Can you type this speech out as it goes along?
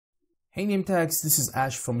Hey name tags, this is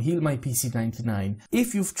Ash from Heal My PC 99.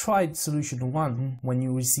 If you've tried solution 1 when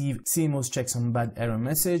you receive CMOS Checksum bad error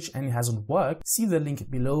message and it hasn't worked, see the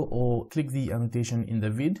link below or click the annotation in the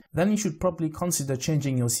vid, then you should probably consider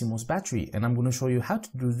changing your CMOS battery, and I'm going to show you how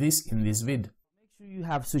to do this in this vid. Make sure you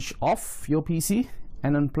have switched off your PC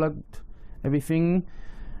and unplugged everything.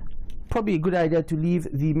 Probably a good idea to leave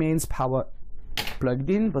the mains power plugged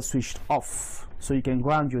in but switched off, so you can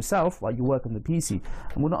ground yourself while you work on the PC.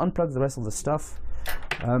 I'm going to unplug the rest of the stuff.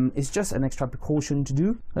 It's just an extra precaution to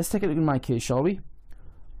do. Let's take a look at my case, shall we?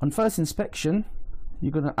 On first inspection,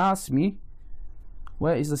 you're going to ask me,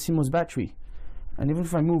 where is the CMOS battery? And even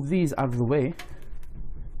if I move these out of the way,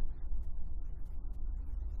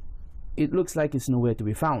 it looks like it's nowhere to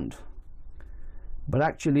be found. But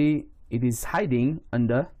actually, it is hiding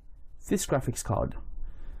under this graphics card.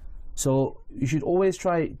 So you should always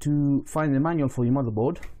try to find the manual for your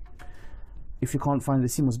motherboard if you can't find the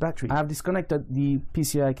CMOS battery. I have disconnected the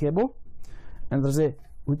PCI cable, and there's a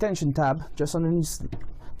retention tab just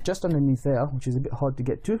underneath there, which is a bit hard to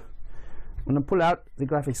get to. I'm going to pull out the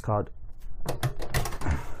graphics card,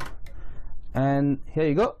 and here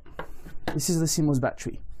you go. This is the CMOS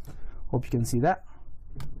battery. Hope you can see that.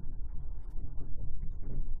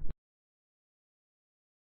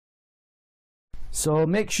 So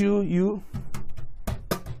make sure you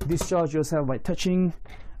discharge yourself by touching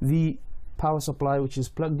the power supply, which is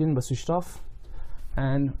plugged in but switched off,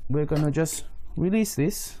 and we're gonna just release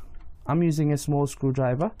this. I'm using a small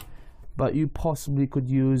screwdriver, but you possibly could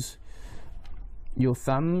use your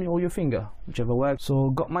thumb or your finger, whichever works. So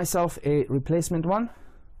got myself a replacement one.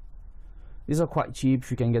 These are quite cheap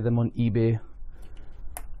if you can get them on eBay.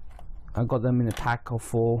 I got them in a pack of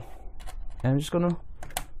 4, and I'm just gonna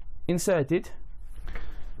insert it,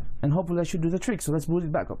 and hopefully that should do the trick. So let's boot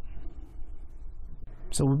it back up.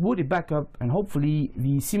 So we boot it back up, and hopefully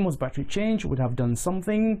the CMOS battery change would have done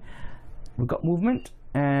something. We got movement,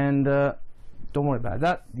 and don't worry about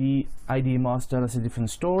that. The ID master, that's a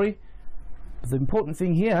different story. But the important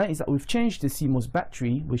thing here is that we've changed the CMOS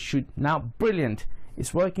battery, which should now, brilliant.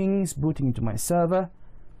 It's working, it's booting into my server.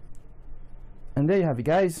 And there you have it,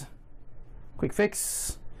 guys. Quick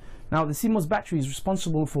fix. Now the CMOS battery is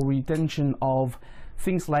responsible for retention of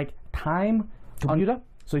things like time on computer.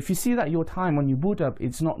 So if you see that your time when you boot up,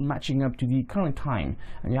 it's not matching up to the current time,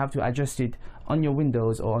 and you have to adjust it on your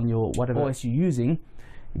Windows or on your whatever OS you're using,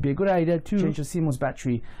 it'd be a good idea to change your CMOS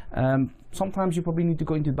battery. Sometimes you probably need to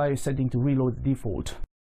go into BIOS setting to reload the default.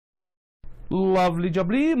 Lovely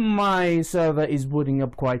jubbly, my server is booting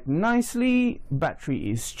up quite nicely, battery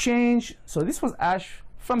is changed. So this was Ash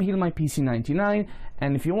from Heal My PC 99,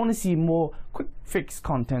 and if you want to see more quick fix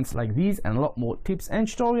contents like these and a lot more tips and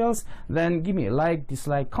tutorials, then give me a like,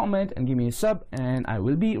 dislike, comment, and give me a sub, and I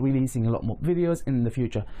will be releasing a lot more videos in the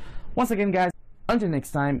future. Once again, guys, until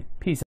next time, peace out.